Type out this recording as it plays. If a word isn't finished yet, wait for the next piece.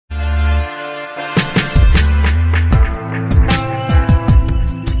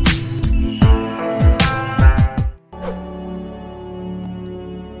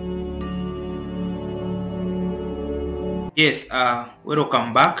Yes,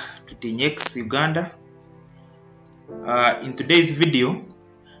 welcome back to Tinyex Uganda. In today's video,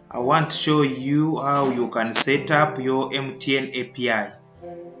 I want to show you how you can set up your MTN API.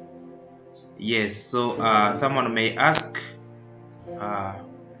 Yes, so someone may ask,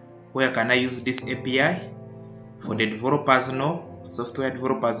 where can I use this API? For the developers, no, software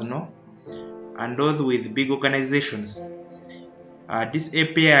developers, no, and those with big organizations. This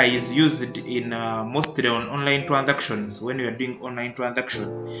API is used in mostly on online transactions. When you are doing online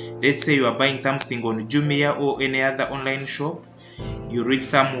transaction, let's say you are buying something on Jumia or any other online shop, you reach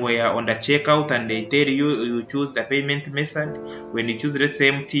somewhere on the checkout and they tell you choose the payment method. When you choose, let's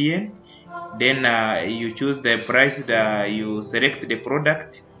say MTN, then you choose the price, you select the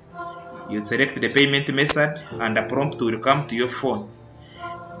product, you select the payment method, and the prompt will come to your phone.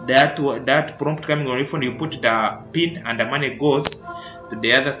 That prompt coming on your phone, you put the pin and the money goes to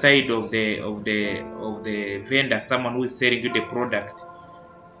the other side of the vendor, someone who is selling you the product.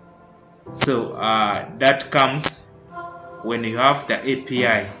 So that comes when you have the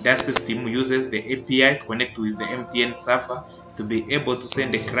API. That system uses the API to connect with the MTN server to be able to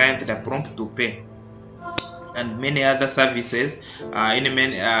send the client the prompt to pay. And many other services and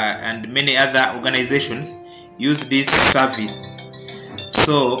many other organizations use this service.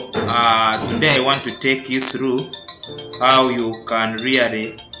 So today I want to take you through how you can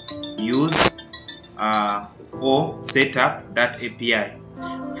really use or set up that API.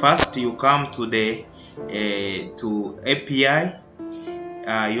 First, you come to the API.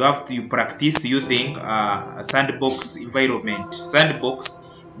 You have to practice using a sandbox environment. Sandbox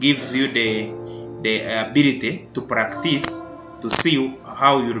gives you the ability to practice to see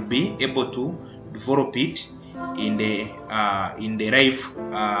how you'll be able to develop it in the live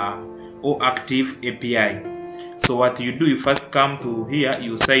or active API. So what you do, you first come to here,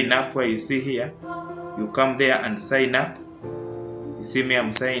 you sign up. Where you see here, you come there and sign up. You see me,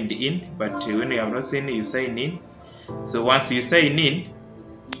 I'm signed in, but when you have not signed in, you sign in. So once you sign in,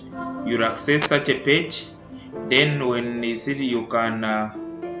 you'll access such a page. Then when you see, you can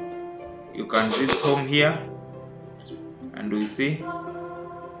visit home here, and we see,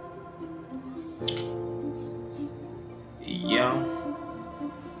 yeah,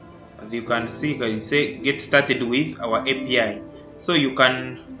 as you can see, I say get started with our API. So you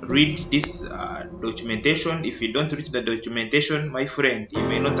can read this documentation. If you don't read the documentation, my friend, you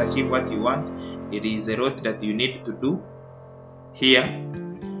may not achieve what you want. It is a lot that you need to do. Here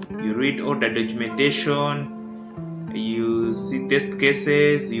you read all the documentation, you see test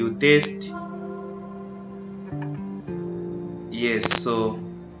cases, you test. Yes, so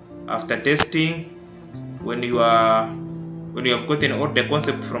after testing, when you have gotten all the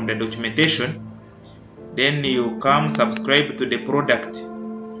concept from the documentation, then you come subscribe to the product.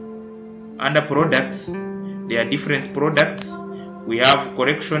 Under products, there are different products. We have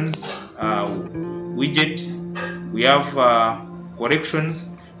corrections widget. We have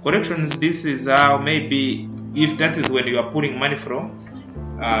corrections. This is how, maybe if that is when you are pulling money from,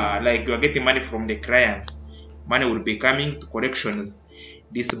 like you are getting money from the clients, money will be coming to corrections.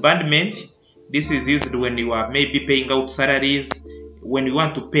 Disbandment. This is used when you are maybe paying out salaries, when you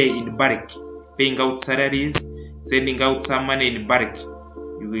want to pay in bulk, paying out salaries, sending out some money in bulk.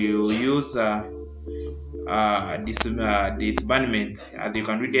 You will use disbandment. As you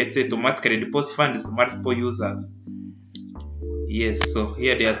can read it, say automatically deposit funds to multiple users. Yes, so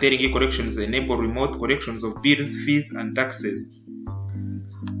here they are telling you corrections enable remote corrections of bills, fees, and taxes.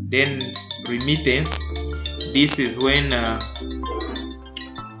 Then remittance. This is when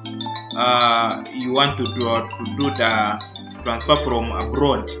you want to do the transfer from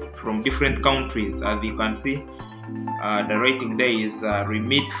abroad, from different countries. As you can see, the writing there is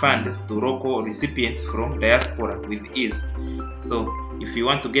remit funds to local recipients from diaspora with ease. So if you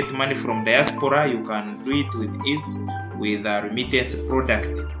want to get money from diaspora, you can do it with ease with a remittance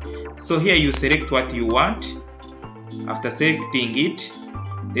product. So here you select what you want. After selecting it,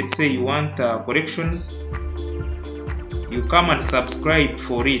 let's say you want corrections, you come and subscribe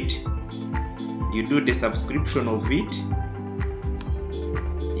for it. You do the subscription of it.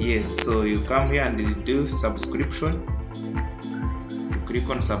 Yes, so you come here and you do subscription. You click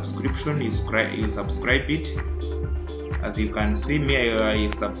on subscription, you subscribe it. As you can see, me, I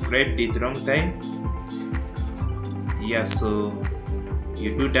subscribed it long time. Yeah, so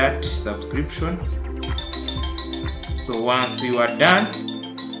you do that subscription. So once you are done,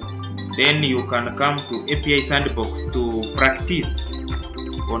 then you can come to API Sandbox to practice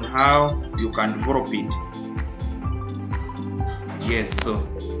on how you can develop it. Yes, so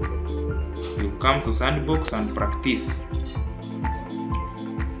you come to Sandbox and practice.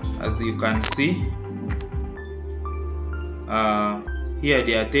 As you can see, Here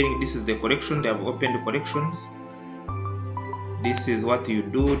they are telling this is the correction. They have opened corrections. This is what you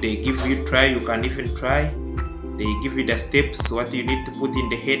do. They give you try. You can even try. They give you the steps, what you need to put in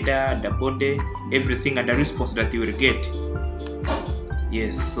the header, the body, everything, and the response that you will get.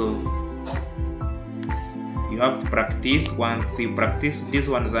 Yes, so you have to practice. Once you practice these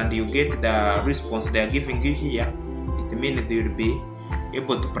ones and you get the response they are giving you here, it means you will be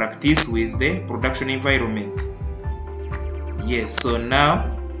able to practice with the production environment. Yes, so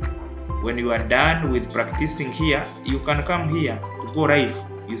now when you are done with practicing here, you can come here to go live.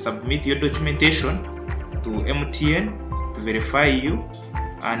 You submit your documentation to MTN to verify you,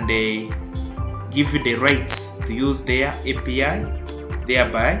 and they give you the rights to use their API,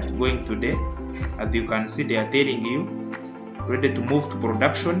 thereby going to the, as you can see, they are telling you ready to move to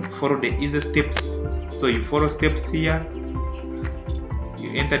production. Follow the easy steps. So you follow steps here,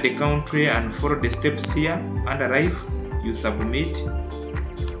 you enter the country and follow the steps here and arrive, you submit.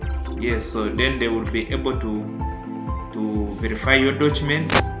 Yes, so then they will be able to verify your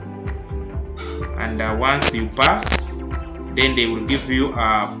documents, and once you pass, then they will give you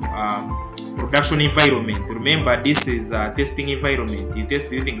a production environment. Remember, this is a testing environment. You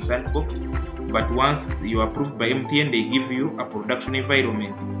test using sandbox, but once you are approved by MTN, they give you a production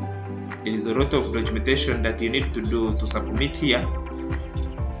environment. There is a lot of documentation that you need to do to submit here.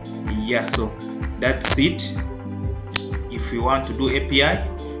 Yeah, so that's it. If you want to do API,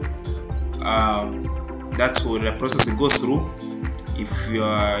 that's what the process goes through. If you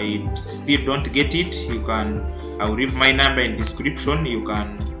still don't get it, you can, I will leave my number in description. You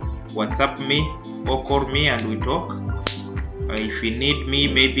can WhatsApp me or call me and we talk. If you need me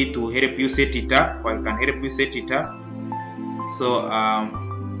maybe to help you set it up, I can help you set it up. So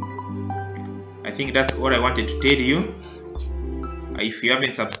I think that's all I wanted to tell you. If you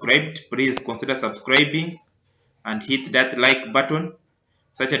haven't subscribed, please consider subscribing and hit that like button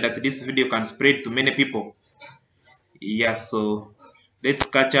such that this video can spread to many people. Yeah, so let's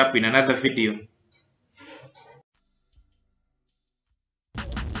catch up in another video.